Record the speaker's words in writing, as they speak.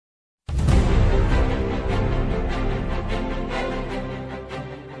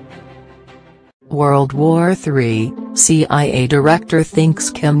World War III, CIA director thinks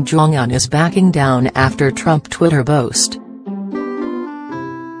Kim Jong-un is backing down after Trump Twitter boast.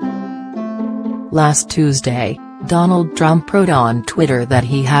 Last Tuesday, Donald Trump wrote on Twitter that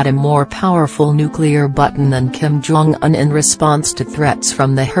he had a more powerful nuclear button than Kim Jong-un in response to threats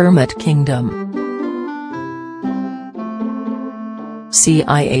from the Hermit Kingdom.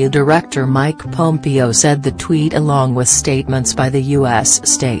 CIA Director Mike Pompeo said the tweet, along with statements by the U.S.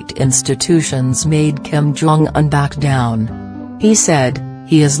 state institutions, made Kim Jong-un back down. He said,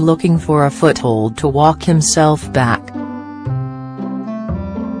 he is looking for a foothold to walk himself back.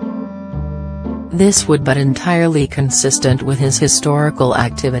 This would be entirely consistent with his historical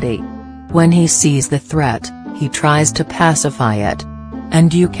activity. When he sees the threat, he tries to pacify it.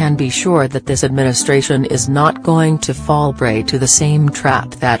 And you can be sure that this administration is not going to fall prey to the same trap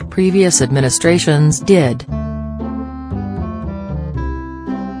that previous administrations did.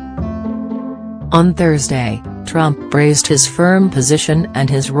 On Thursday, Trump praised his firm position and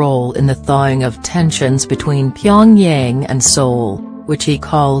his role in the thawing of tensions between Pyongyang and Seoul, which he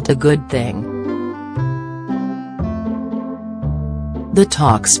called a good thing. The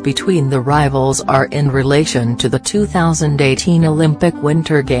talks between the rivals are in relation to the 2018 Olympic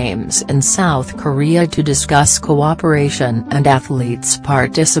Winter Games in South Korea to discuss cooperation and athletes'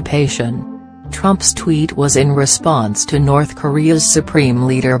 participation. Trump's tweet was in response to North Korea's supreme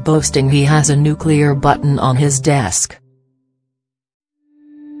leader boasting he has a nuclear button on his desk.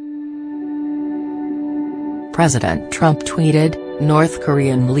 President Trump tweeted, North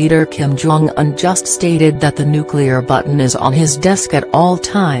Korean leader Kim Jong-un just stated that the nuclear button is on his desk at all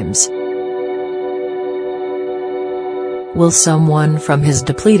times. Will someone from his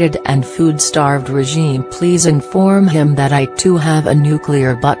depleted and food-starved regime please inform him that I too have a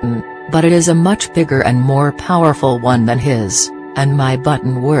nuclear button, but it is a much bigger and more powerful one than his, and my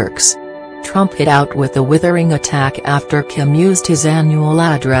button works. Trump hit out with a withering attack after Kim used his annual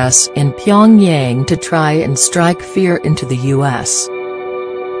address in Pyongyang to try and strike fear into the U.S.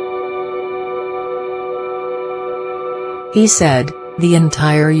 He said, the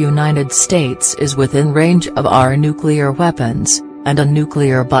entire United States is within range of our nuclear weapons, and a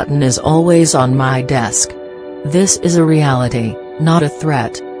nuclear button is always on my desk. This is a reality, not a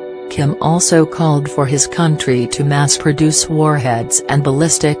threat. Kim also called for his country to mass-produce warheads and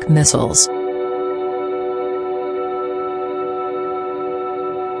ballistic missiles.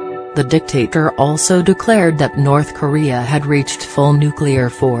 The dictator also declared that North Korea had reached full nuclear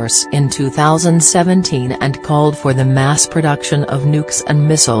force in 2017 and called for the mass production of nukes and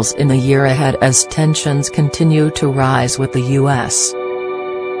missiles in the year ahead as tensions continue to rise with the U.S.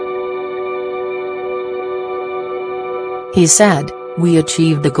 He said, we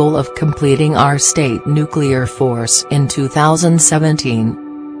achieved the goal of completing our state nuclear force in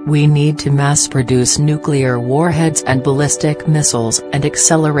 2017. We need to mass-produce nuclear warheads and ballistic missiles and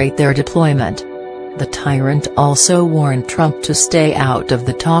accelerate their deployment. The tyrant also warned Trump to stay out of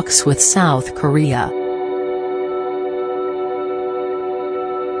the talks with South Korea.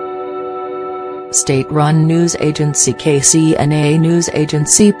 State-run news agency KCNA news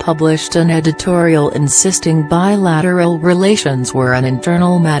agency published an editorial insisting bilateral relations were an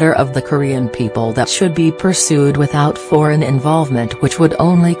internal matter of the Korean people that should be pursued without foreign involvement, which would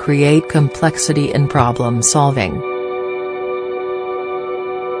only create complexity in problem-solving.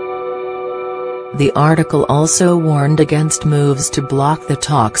 The article also warned against moves to block the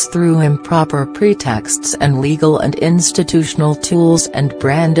talks through improper pretexts and legal and institutional tools and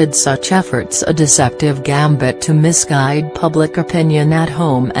branded such efforts a deceptive gambit to misguide public opinion at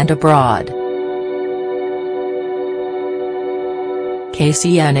home and abroad.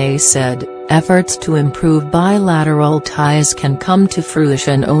 KCNA said, efforts to improve bilateral ties can come to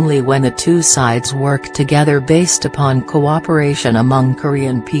fruition only when the two sides work together based upon cooperation among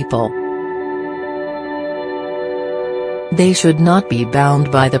Korean people. They should not be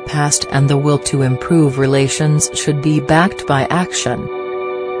bound by the past, and the will to improve relations should be backed by action.